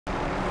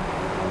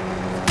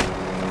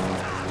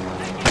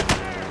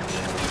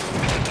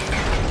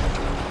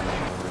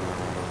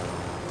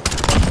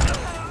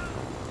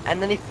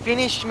and then he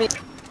finished me.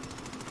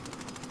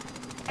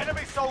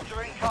 Enemy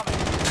soldier incoming.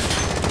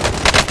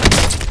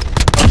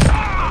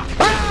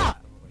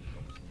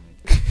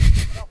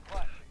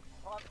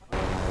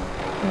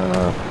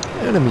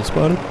 Enemy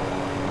spotted.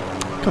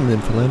 Coming in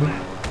for landing.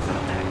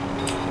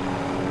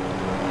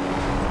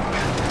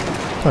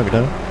 Target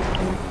down.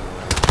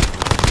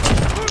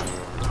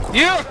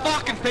 You're a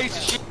fucking piece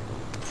of shit.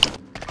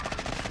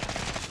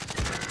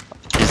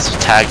 He's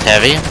tagged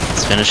heavy.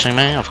 It's finishing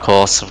me. Of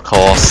course, of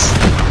course.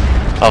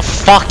 Of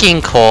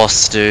fucking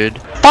course, dude.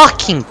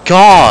 Fucking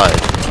god!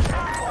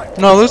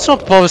 No, let's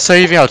not bother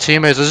saving our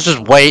teammates. Let's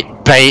just wait,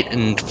 bait,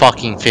 and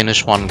fucking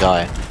finish one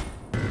guy.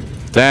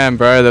 Damn,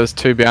 bro, there was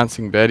 2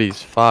 bouncing Bettys.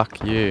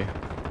 Fuck you.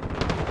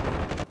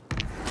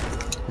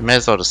 You may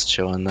as well just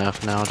chill in there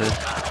for now, dude.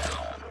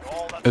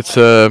 It's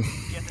a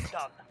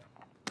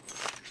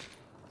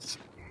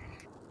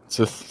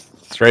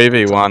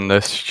 3v1.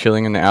 They're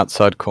chilling in the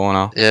outside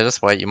corner. Yeah,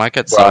 just wait. You might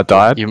get Where I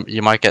died?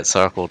 You might get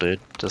circled, dude.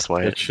 Just They're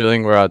wait.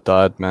 chilling where I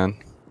died, man.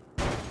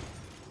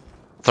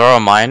 Throw a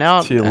mine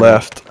out. To your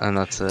left. And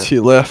that's it. To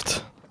your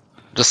left.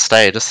 Just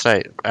stay.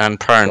 And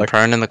prone. Like-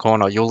 Prone in the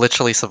corner. You'll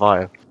literally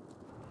survive.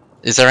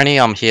 Is there any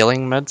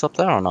healing meds up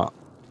there or not?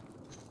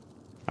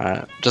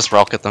 Alright, just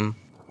rocket them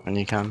when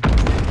you can.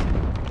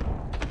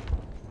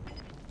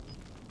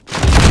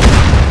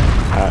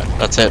 Alright,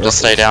 that's it. Just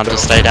stay down.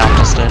 Just stay down.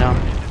 Just stay down.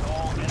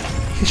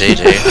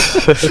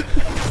 GG.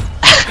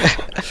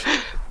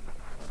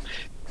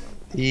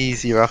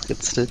 Easy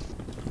rockets, dude.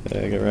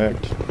 Yeah, get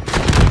wrecked.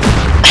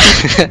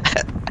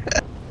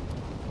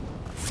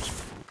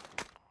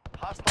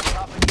 Hostile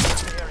dropping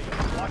into the area.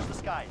 Watch the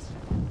skies.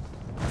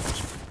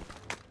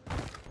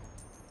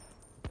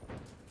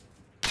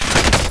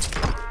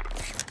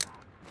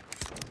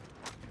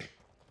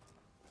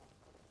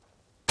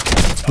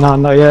 No,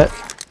 not yet.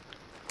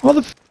 What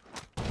the f—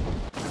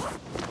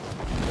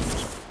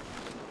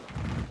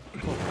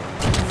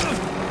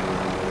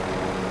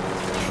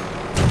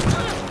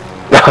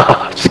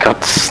 Just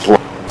got slow.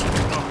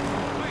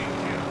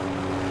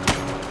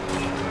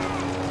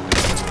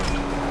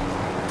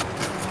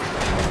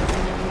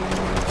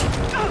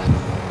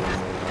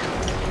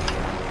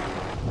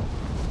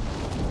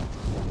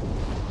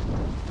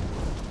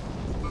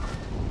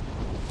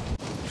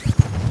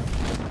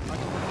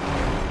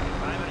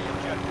 Primary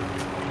objective.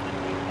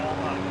 All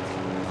targets.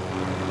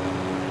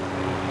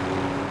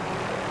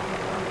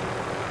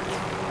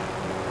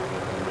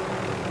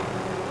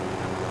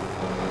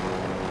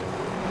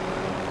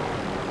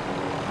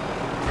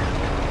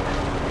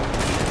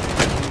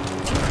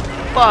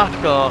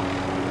 Fuck off.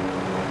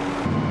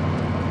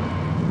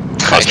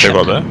 Nice people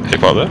up there.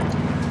 People up there.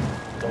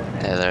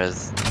 Yeah,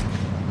 there's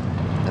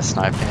a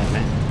sniping at me.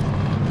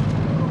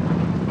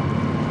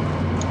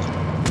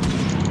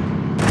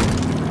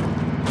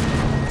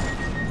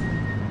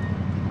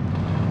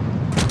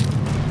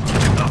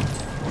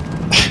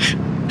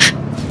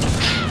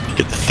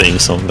 Get the theme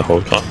song the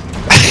whole time.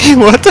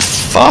 What the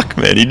fuck,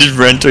 man? He just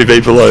ran 2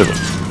 people over. Yeah.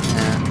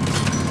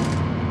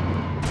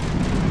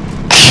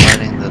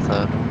 Fighting the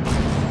third one.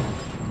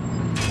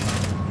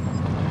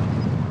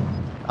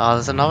 Oh,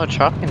 there's another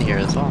truck in here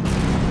as well.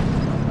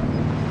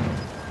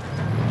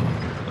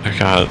 I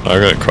got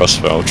a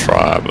crossbow, I'll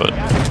try, but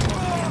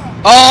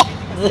Oh,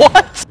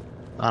 what?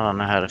 I don't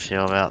know how to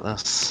feel about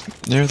this.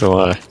 neither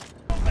way.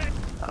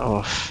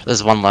 Oh,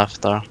 there's one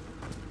left though.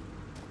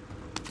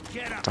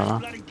 Get up, Dunno.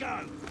 bloody go.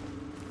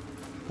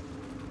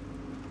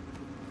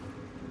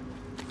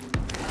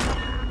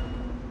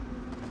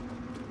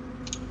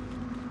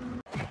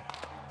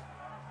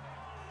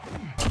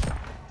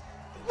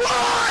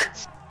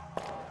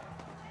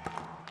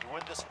 You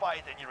win this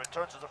fight and you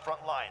return to the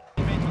front line.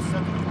 Teammate was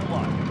sent to the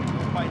gulag.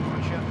 You'll fight for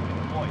a chance to be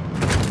deployed.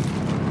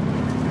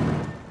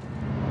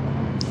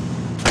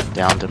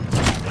 Downed him.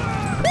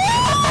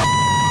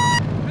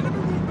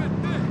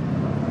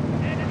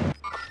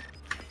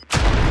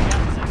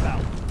 Gas is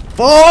inbound.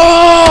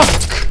 Fuck!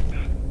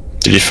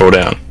 Did you fall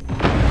down?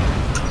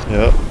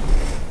 Yep.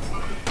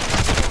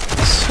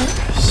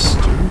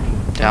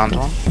 Downed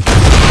one.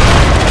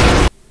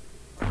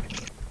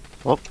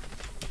 Whoop.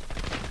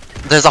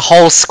 There's a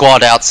whole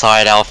squad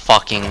outside our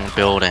fucking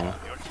building.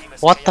 Your team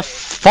is What the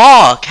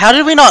fuck? How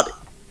did we not?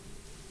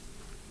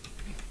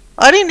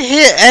 I didn't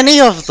hear any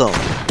of them.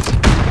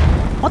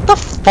 What the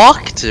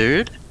fuck,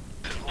 dude?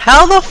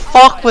 How the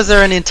fuck was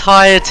there an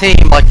entire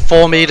team like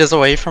 4 meters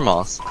away from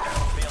us?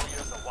 failure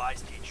is a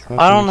wise teacher.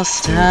 I don't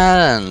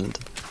understand.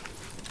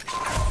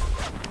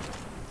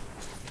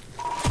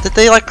 Did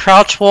they like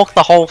crouch walk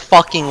the whole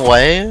fucking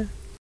way?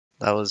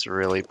 That was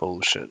really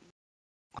bullshit.